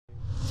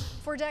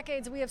For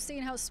decades, we have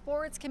seen how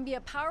sports can be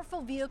a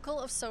powerful vehicle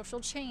of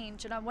social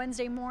change. And on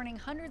Wednesday morning,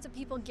 hundreds of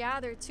people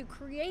gathered to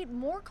create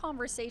more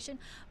conversation,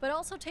 but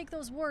also take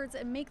those words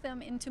and make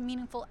them into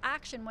meaningful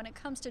action when it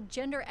comes to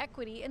gender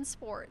equity in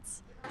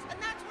sports.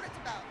 And that's what it's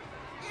about.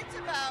 It's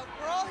about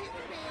we're all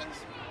human beings.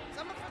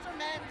 Some of us are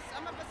men,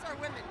 some of us are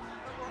women,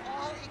 but we're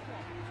all equal.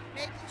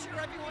 Making sure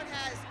everyone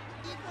has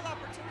equal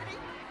opportunity,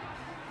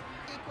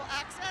 equal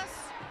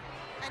access,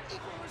 and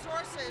equal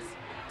resources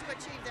to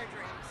achieve their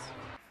dreams.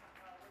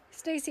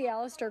 Stacey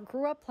Allister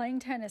grew up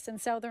playing tennis in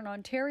Southern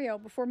Ontario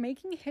before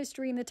making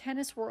history in the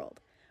tennis world.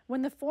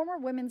 When the former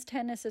Women's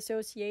Tennis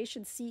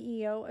Association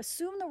CEO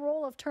assumed the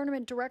role of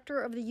tournament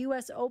director of the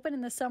U.S. Open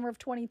in the summer of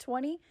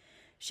 2020,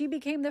 she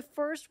became the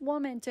first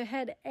woman to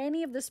head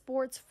any of the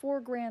sport's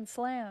 4 Grand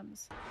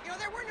Slams.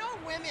 There were no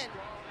women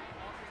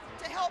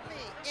to help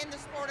me in the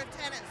sport of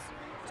tennis.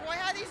 So I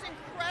had these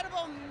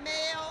incredible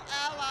male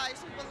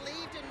allies who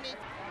believed in me.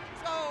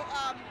 So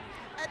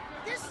at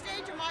this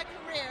stage of my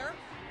career,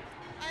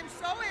 I'm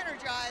so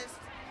energized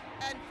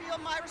and feel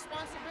my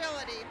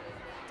responsibility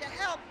to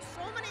help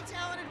so many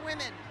talented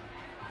women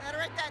that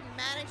are at that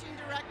managing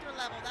director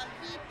level, that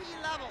VP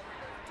level,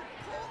 to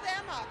pull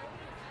them up,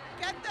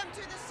 get them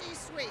to the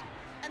C-suite.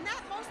 And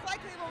that most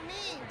likely will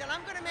mean that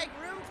I'm going to make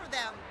room for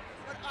them,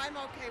 but I'm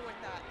okay with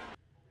that.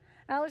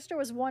 Allister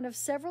was one of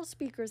several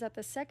speakers at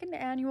the second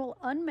annual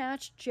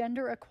Unmatched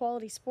Gender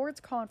Equality Sports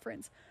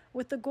Conference,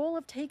 with the goal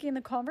of taking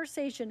the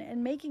conversation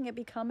and making it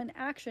become an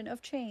action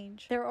of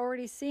change. They're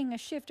already seeing a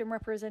shift in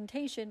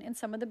representation in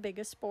some of the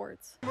biggest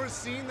sports. We're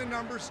seeing the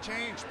numbers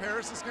change.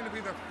 Paris is going to be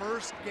the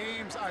first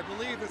games, I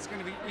believe, that's going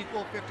to be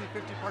equal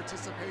 50-50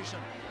 participation.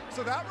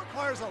 So that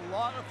requires a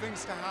lot of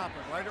things to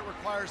happen, right? It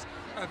requires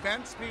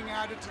events being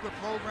added to the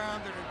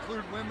program that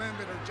include women,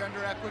 that are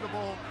gender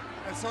equitable.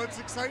 And so it's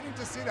exciting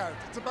to see that.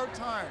 It's about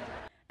time.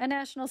 A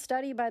national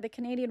study by the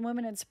Canadian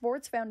Women in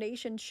Sports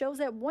Foundation shows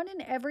that 1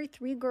 in every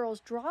 3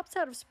 girls drops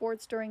out of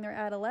sports during their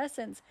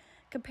adolescence,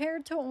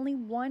 compared to only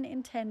 1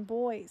 in 10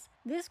 boys.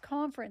 This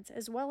conference,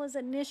 as well as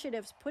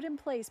initiatives put in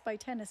place by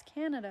Tennis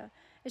Canada,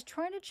 is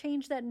trying to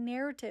change that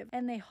narrative,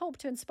 and they hope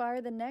to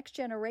inspire the next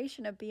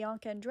generation of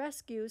Bianca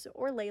Andreescu's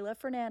or Leylah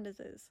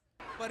Fernandez's.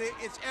 But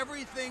it's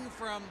everything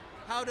from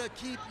how to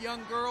keep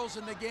young girls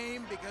in the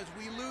game, because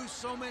we lose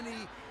so many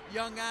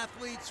young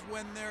athletes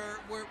when they're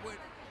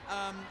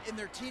in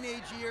their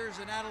teenage years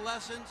and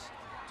adolescence,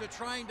 to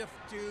trying to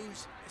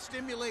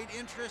stimulate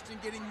interest in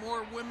getting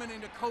more women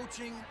into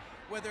coaching,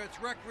 whether it's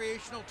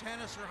recreational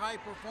tennis or high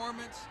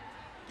performance,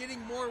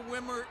 getting more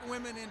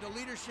women into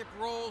leadership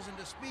roles,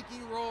 into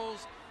speaking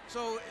roles.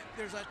 So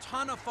there's a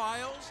ton of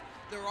files.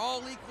 They're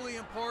all equally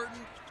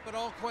important, but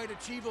all quite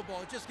achievable.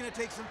 It's just going to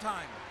take some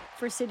time.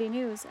 For City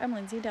News, I'm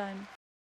Lindsay Dunn.